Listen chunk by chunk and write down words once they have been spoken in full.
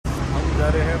जा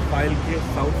रहे हैं फाइल के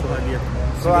साउथ सोहालिया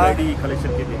सिविल आईडी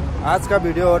कलेक्शन के लिए। आज का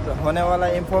वीडियो होने वाला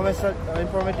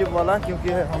इंफॉर्मेटिव वाला,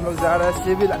 क्योंकि हम लोग जा रहे हैं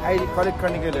सिविल आईडी कलेक्ट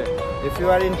करने के लिए। If you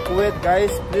are in Kuwait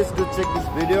guys, please do check this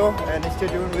video and stay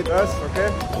tuned with us, okay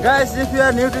guys. If you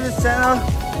are new to this channel,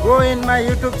 go in my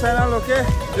YouTube channel, okay?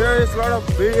 There is a lot of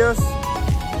videos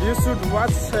you should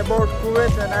watch about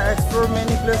Kuwait, and I explore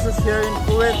many places here in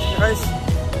Kuwait, guys.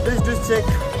 Please do check,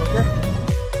 okay?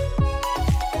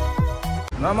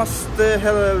 Namaste,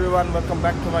 hello everyone, welcome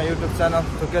back to my YouTube channel.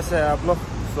 तो कैसे हैं आप लोग?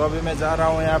 तो अभी मैं जा रहा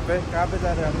हूँ यहाँ पे, कहाँ पे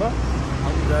जा रहे हैं हम लोग?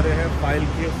 हम जा रहे हैं फाइल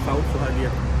के साउथ सोहालिया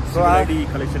सिविल आईडी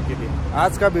कलेक्शन के लिए।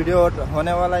 आज का वीडियो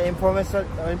होने वाला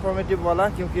इंफॉर्मेटिव वाला,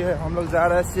 क्योंकि हम लोग जा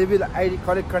रहे हैं सिविल आईडी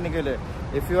कलेक्ट करने के लिए।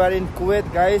 If you are in Kuwait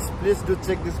guys, please do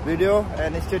check this video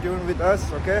and stay tuned with us,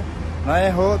 okay? नए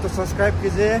हो तो सब्सक्राइब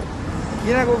कीजिए।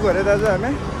 किन को गरे दाजु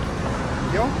हमें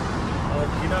क्यों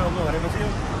किन को भनेपछि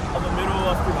अब मेरो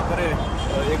अस्ति भर्खरै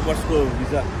 1 वर्षको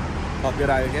भिजा थपेर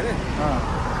आयो के अरे। अनि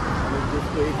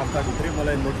त्यसको 1 हप्ताभित्रै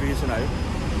मलाई नोटिफिकेसन आयो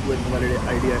कुवेत मोबाइल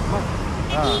आईडी एपमा।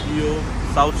 यो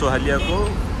साउथ सोहालियाको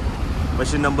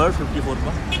मसिन नम्बर 54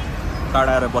 मा कार्ड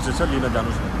आएर बसेछ, लिन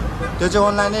जानुस्। त्यो चाहिँ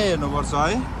अनलाइनै हेर्नुपर्छ है?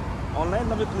 अनलाइन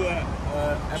तपाईँ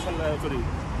एप्पल सरी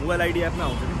मोबाइल आईडी एपमा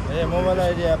आउँछ नि। ए मोबाइल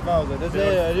आईडी एपमा आउँछ, त्यो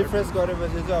चाहिँ रिफ्रेश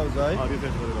गरेपछि चाहिँ आउँछ है?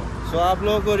 रिफ्रेश गरेर। सो आप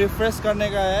लोगों को रिफ्रेश करने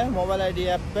का है मोबाइल आईडी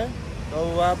ऐप पे, तो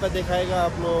वहाँ पे दिखाएगा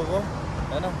आप लोगों को,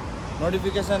 है ना?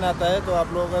 नोटिफिकेशन आता है, तो आप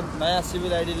लोगों का नया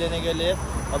सिविल आईडी लेने के लिए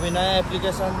अभी नया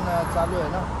एप्लीकेशन चालू है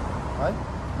ना, है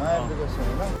नया एप्लीकेशन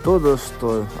है ना। तो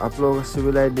दोस्तों आप लोगों का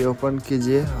सिविल आईडी ओपन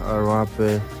कीजिए और वहाँ पे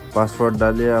पासवर्ड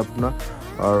डालिए अपना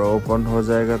और ओपन हो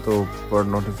जाएगा। तो ऊपर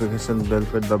नोटिफिकेशन बेल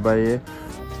पे दबाइए,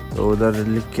 तो उधर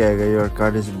लिख के आएगा योर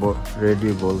कार्ड इज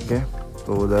रेडी बोल के,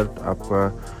 तो उधर आपका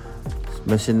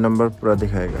मशीन नंबर पूरा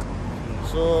दिखाएगा।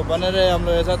 सो बने रहे हम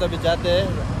लोग ऐसा, तो अभी जाते हैं,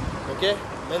 ओके?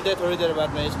 मिलते हैं थोड़ी देर बाद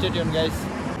में, stay tuned guys.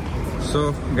 So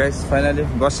guys finally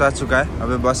बस आ चुका है,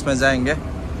 अभी बस में जाएंगे,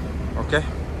 ओके?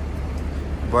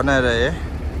 बने रहे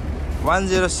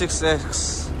 106X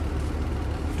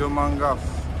टू मंगाफ।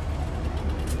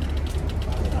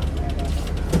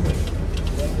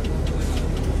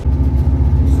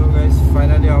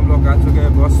 फाइनली हम लोग आ चुके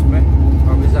हैं बस में,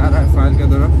 अभी जा रहा है फाइल के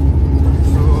तरफ।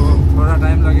 सो थोड़ा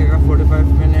टाइम लगेगा, 45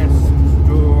 मिनट्स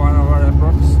टू 1 आवर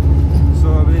अप्रॉक्स। सो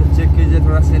अभी चेक कीजिए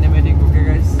थोड़ा सिनेमेटिक, ओके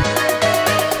गाइस?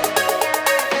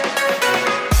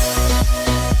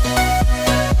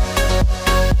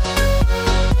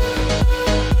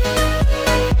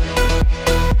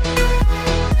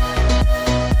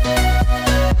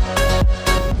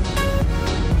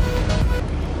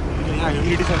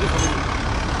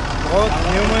 बहुत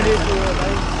ह्यूमिडिटी है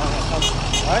भाई,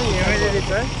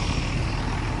 ह्यूमिडिटी है।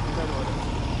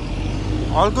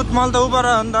 अलकुत मॉल तो ऊपर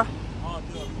है अंदर,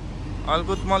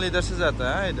 अलकुत मॉल इधर से जाता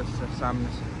है, इधर से सामने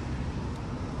से।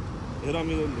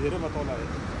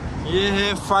 ये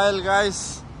है file guys,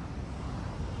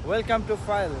 welcome to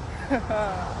file.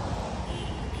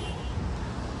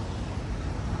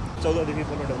 14 देखि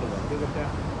 15 डेभलप भयो।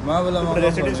 माबला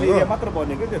रेसिडेन्सियल एरिया मात्र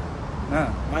बन्यो के त्यो।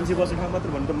 मान्छे बस्ने ठाउँ मात्र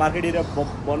भन्नु, त मार्केट एरिया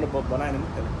बनाएन नि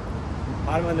त्यसलाई।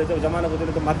 फार्मरले चाहिँ जमाना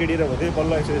बदलेर त मार्केट एरिया भन्दै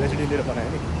बल्ल रेसिडेन्सियल एरिया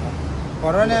बनायो नि।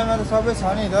 करोनियामा त सबै छ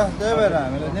नि त, त्यही भएर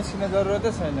हामीलाई निस्किने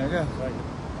जरुरतै छैन क्या,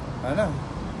 होइन?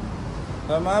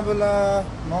 तर माबला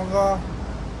महँगो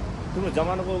त्यो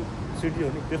जमानाको सिटी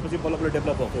हो नि, त्यसपछि बल्ल बल्ल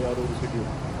डेभलप भएको अरू सिटी हो।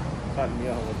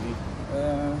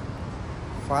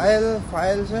 फाइल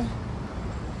चाहिँ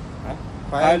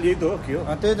फाइल यही त हो के हो?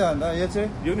 त्यही त अन्त यो चाहिँ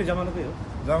यो नि जमानाकै हो,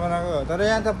 जमानाको हो। तर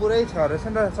यहाँ त पुरै छ रहेछ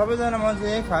नि त, सबैजना मान्छे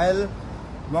यहीँ फाइल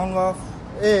मङ्गफ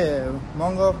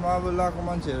माबुलाको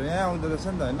मान्छेहरू यहाँ आउँदो रहेछ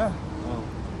नि त, होइन?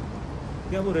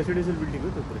 त्यहाँ अब रेसिडेन्सियल बिल्डिङ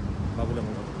हो त्यो पुरै माबुला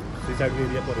सिसाइडको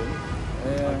एरिया पऱ्यो नि।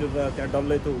 त्यो त त्यहाँ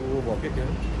डल्लै त ऊ भयो क्या,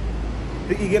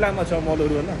 त्यो इगेलामा छ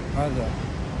मलहरू होइन? हजुर,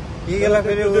 इगेला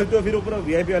फेरि त्यो फेरि पुरा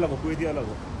भिआइपी अलग हो, कुवेती अलग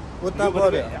हो। उता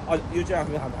पऱ्यो यो चाहिँ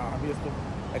हामी यस्तो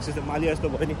एक्सेस मालिया जस्तो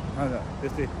भयो नि। हजुर,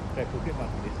 त्यस्तै टाइपको के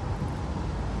मार्केट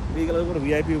इगेलाको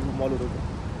वीआईपी मॉलहरू।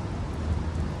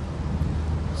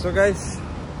 सो गाइस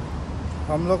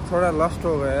हम लोग थोड़ा लॉस्ट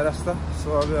हो गए रास्ता। सो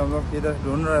अभी हम लोग इधर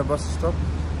ढूंढ रहे हैं बस स्टॉप,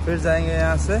 फिर जाएंगे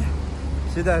यहाँ से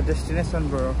सीधा डेस्टिनेशन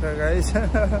पर, okay guys?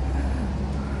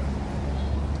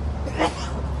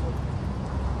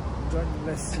 God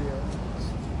bless you.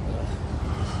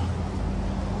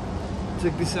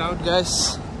 Check this out guys,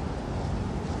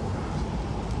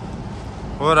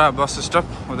 हो रहा बस स्टॉप,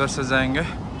 उधर से जाएंगे।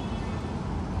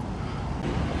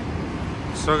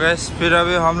 सो गाइस फिर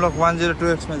अभी हम लोग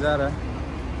 102X में जा रहे हैं।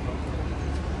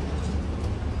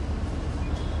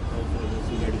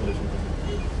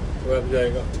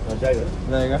 जाएगा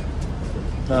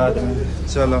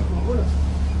चलो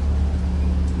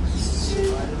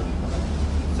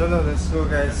चलो let's go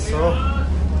guys. So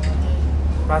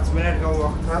 5 minute का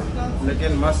वॉक था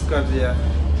लेकिन मस्त कर दिया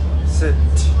सेट।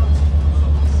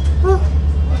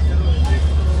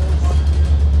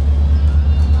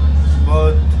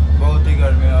 बहुत ही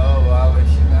गर्मी है। ओ वाह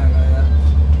वैसे में आ गया,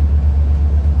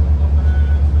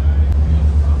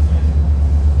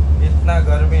 इतना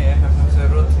गर्मी है, से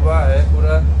रुतबा है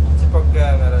पूरा चिपक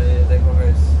गया मेरा। ये देखो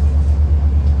गाइस,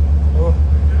 ओ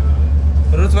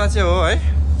रुतबा चाहिँ हो है।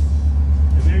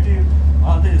 ह्युमिडिटी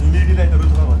ह्युमिडिटीलाई त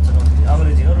रुतबा भन्छ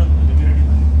अङ्ग्रेजी हो ह्युमिडिटी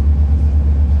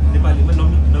नेपालीमा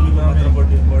नमीको मात्रा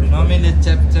बढी नमीले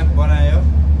च्याप बनायो।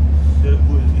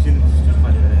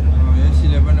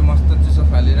 एसीले पनि मस्त चिसो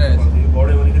फालिरहेको छ।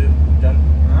 बढ्यो भने फेरि ज्यान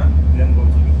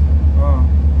गाउँछ कि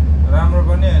राम्रो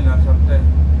पनि होइन सबै।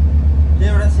 त्यो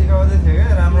एउटा सिकाउँदै थियो क्या,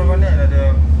 राम्रो पनि होइन त्यो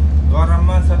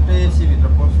गरममा सबै एसीभित्र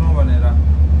पस्नु भनेर,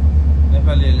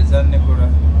 नेपालीहरूले जान्ने कुरा।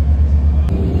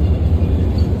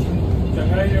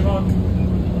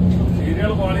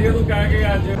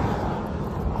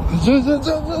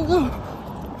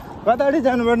 कतापट्टि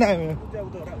जानुपर्ने हामी?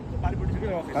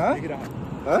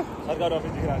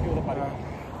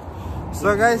 सो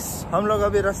गाइस हम लोग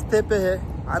अभी रास्ते पे है,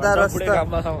 आधा रास्ता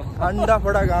ठंडा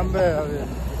पड़ा घाम पे है अभी,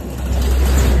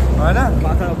 है ना?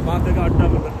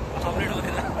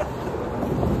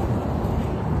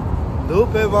 धूप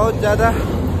है बहुत ज्यादा।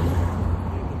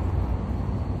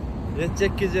 ये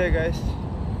चेक कीजिए गाइस,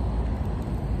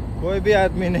 कोई भी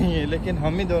आदमी नहीं है लेकिन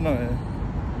हम ही दोनों है।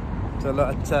 चलो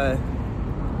अच्छा है।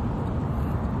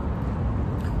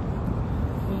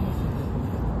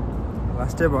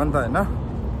 रास्ते बन्द होइन,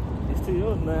 यस्तै हो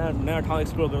नयाँ ठाउँ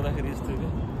एक्सप्लोर गर्दाखेरि यस्तै हो।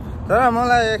 तर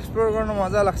मलाई एक्सप्लोर गर्नु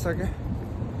मजा लाग्छ के,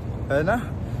 होइन?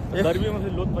 गर्मीमा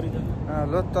फेरि लोत परिन्छ,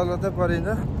 लोत तलोतै परिन्छ।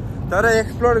 तर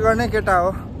एक्सप्लोर गर्ने केटा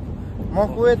हो म।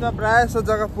 कुवेतमा प्रायः जस्तो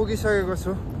जग्गा पुगिसकेको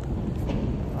छु,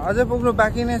 अझै पुग्नु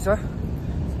बाँकी नै छ।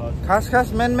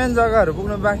 खास मेन जग्गाहरू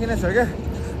पुग्नु बाँकी नै छ क्या।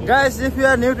 Guys, if you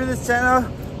are new to this channel,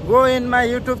 go in my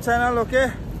YouTube channel, okay?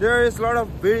 There is lot of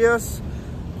videos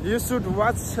you should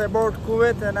watch about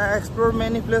Kuwait, and I explore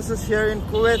many places here in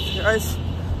Kuwait. Guys,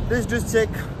 please do check,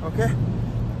 okay?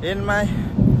 In my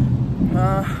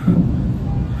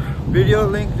video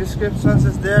link descriptions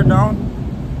is there down.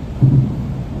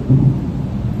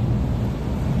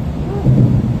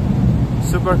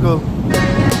 Super cool.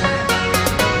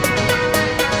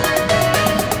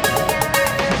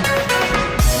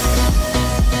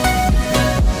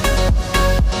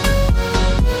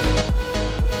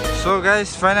 So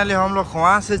guys finally हम लोग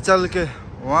वहाँ से चल के,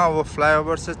 वहाँ वो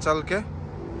flyover से चल के,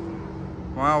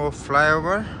 वहाँ वो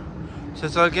फ्लाईओवर से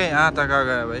चल के यहाँ तक आ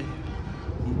गया भाई।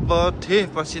 बहुत ही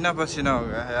पसीना हो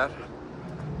गया यार।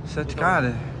 सेट कहाँ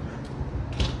रे,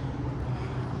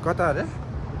 कता रे?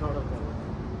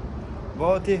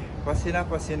 बहुत ही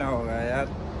पसीना हो गया यार।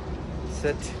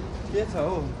 सेट के छ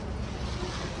हो?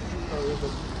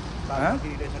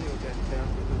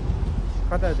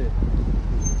 कता रे?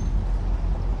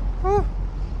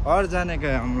 और जाने का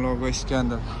है हम लोग इसके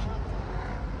अंदर।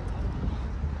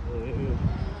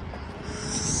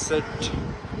 सेट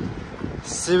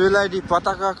सिविल आईडी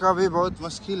पता का भी बहुत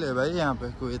मुश्किल है भाई यहाँ पे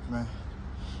कुवैत में,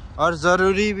 और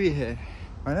जरूरी भी है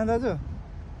ना दाजु?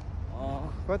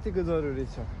 कतिको जरुरी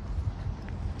छ?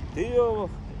 त्यही हो,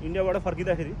 इन्डियाबाट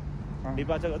फर्किँदाखेरि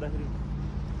डिपार्चर गर्दाखेरि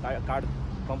कार्ड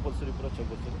कम्पलसरी पुरा चेक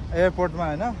गर्छ एयरपोर्टमा,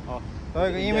 होइन?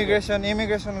 तपाईँको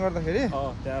इमिग्रेसन गर्दाखेरि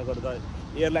त्यहाँ गर्दा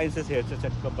एयरलाइन्सेस हेर्छ,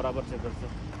 चेक बराबर चेक गर्छ।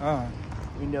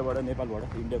 इन्डियाबाट नेपालबाट,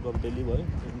 इन्डियाको दिल्ली भयो,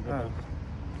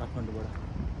 काठमाडौँबाट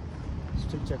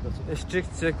स्ट्रिक्ट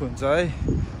चेक हुन्छ है।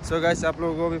 सो गाइस आप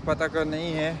लोगों को भी पता कर नहीं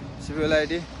है सिविल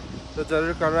आईडी तो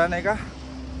ज़रूर करवाने का।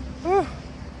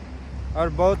 और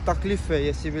बहुत तकलीफ है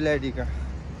ये सिविल आईडी का,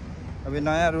 अभी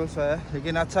नया रूल्स आया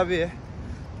लेकिन अच्छा भी है,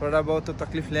 थोड़ा बहुत तो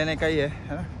तकलीफ लेने का ही है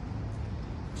ना?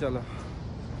 चलो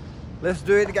let's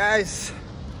do it guys.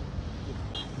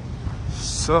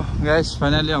 So guys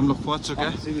finally हम लोग पहुंच चुके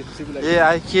हैं। ये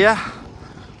आइकिया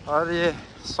और ये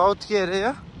साउथ की एरिया,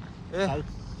 ये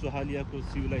सुहालिया को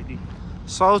civil ID,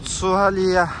 south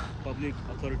सुहालिया public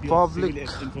authority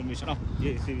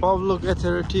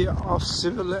of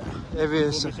civil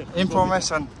aviation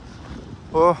information.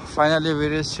 Oh, finally we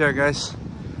reached here guys,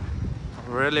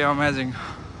 really amazing.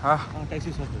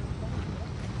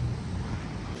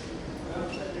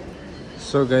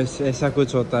 So guys ऐसा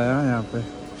कुछ होता है यहाँ पे,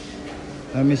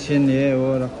 मशीन ये वो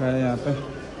रखा है यहाँ पे,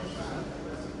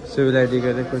 सिविल आईडी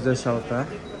के लिए कुछ ऐसा होता है।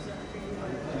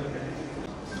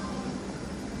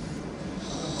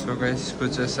 So guys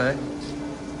कुछ ऐसा है,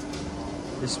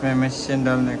 इसमें मशीन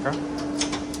डालने का,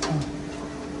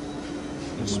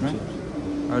 इसमें,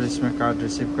 और इसमें कार्ड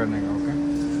रिसीव करने का, ओके?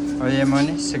 और ये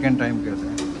मनी सेकंड टाइम कर रहे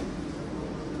हैं।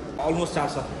 ऑलमोस्ट 4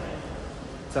 साल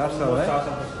 400 है। 4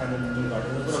 साल final.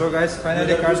 So guys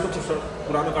finally card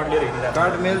पुराना कार्ड ले रही थी।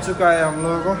 कार्ड मिल चुका है हम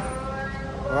लोगों को।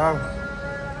 वाह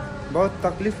बहुत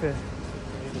तकलीफ है।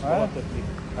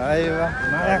 अरे वाह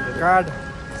नया कार्ड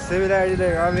सिविल आईडी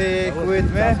लेगा अभी कुवैत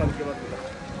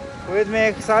में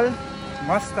 1 साल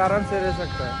मस्त आराम से रह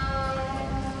सकता है।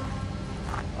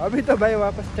 अभी तो भाई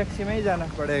वापस टैक्सी में ही जाना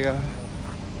पड़ेगा,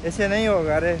 ऐसे नहीं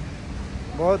होगा। अरे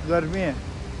बहुत गर्मी है।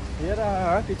 ये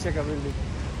रहा पीछे का building,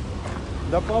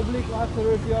 the public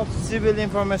authority of civil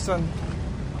information.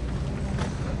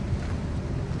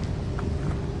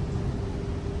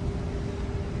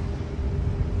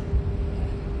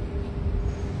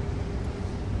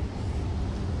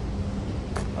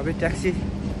 अभी टैक्सी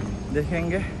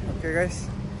देखेंगे। ओके गाइस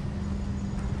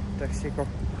टैक्सी को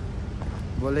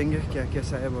बोलेंगे क्या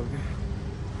कैसा है बोल के।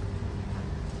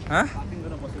 हाँ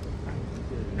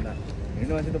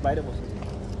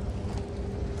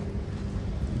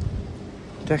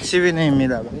टैक्सी भी नहीं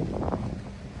मिला भाई,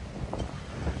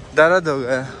 दर्द हो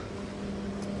गया।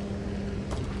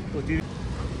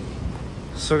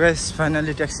 सो गाइस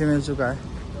फाइनली टैक्सी मिल चुका है।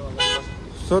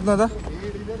 सोचना था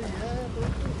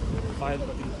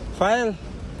फाइल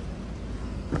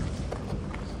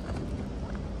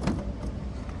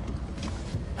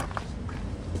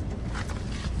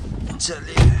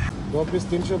चलिए 2 पीस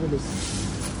 320।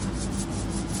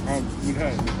 हाँ मीठा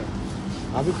है।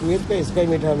 अभी कुवैत पे इसका ही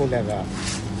मीठा मिलेगा,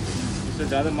 इससे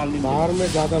ज़्यादा माल नहीं बाहर में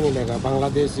ज़्यादा मिलेगा।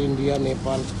 बांग्लादेश, इंडिया,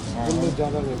 नेपाल इनमें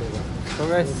ज़्यादा मिलेगा। तो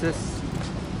गाइस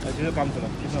ऐसे काम चला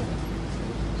कितना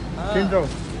 300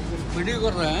 वीडियो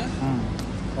कर रहे हैं।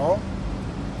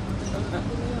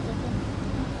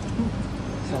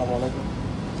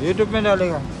 यूट्यूब में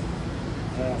डालेगा।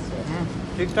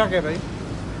 ठीक ठाक है भाई,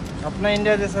 अपना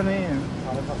इंडिया जैसा नहीं है।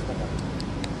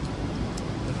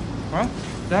 हाँ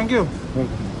थैंक यू।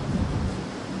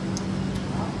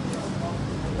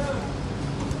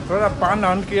 थोड़ा पान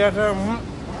ऑन किया था,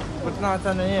 उतना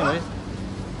अच्छा नहीं है भाई,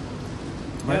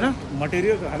 है ना।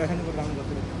 मटेरियल हालांकि पर काम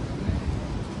करते हैं।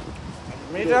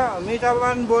 मीठा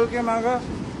पान बोल के मांगा।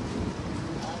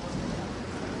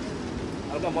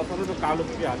 अब मसाला तो कालो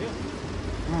भी आ गया।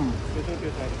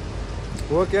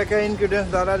 वो क्या क्या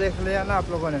इंग्रेडिएंट्स डाला देख लिया ना आप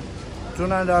लोगों ने।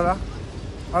 चूना डाला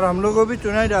और हम लोगों को भी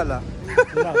चूना ही डाला।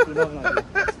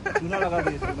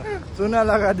 चूना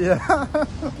लगा दिया।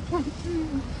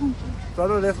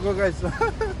 चलो let's go guys.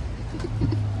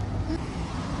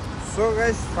 So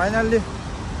guys finally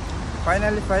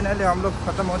हम लोग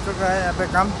ख़त्म हो चुका है यहाँ पे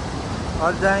काम,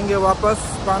 और जाएंगे वापस।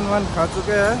 पान वान खा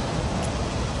चुके हैं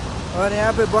और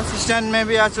यहाँ पे बस स्टैंड में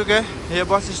भी आ चुके हैं। ये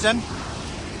बस स्टैंड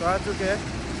तो आ चुके हैं।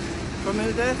 तो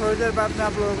मिलते हैं थोड़ी देर बाद में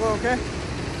आप लोगों को। ओके।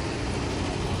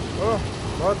 ओह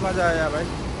बहुत मज़ा आया भाई,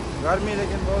 गर्मी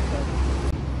लेकिन बहुत है।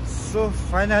 सो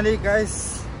फाइनली गाइस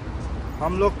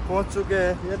हम लोग पहुँच चुके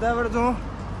हैं। ये था दो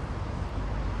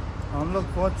हम लोग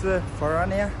पहुँच चुके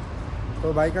फरानिया।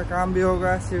 तो भाई का काम भी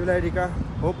होगा सिविल आईडी का।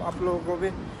 होप आप लोगों को भी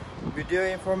वीडियो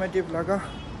इंफॉर्मेटिव लगा।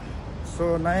 सो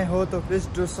नए हो तो please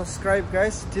do subscribe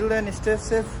guys. Till then stay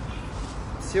safe,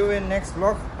 C you in next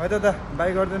blog. है त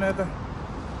बाई गर्दैन त।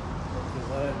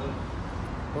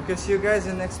 Okay, see you guys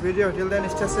in next video. Till then,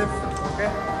 stay safe. Okay,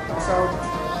 peace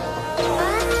out.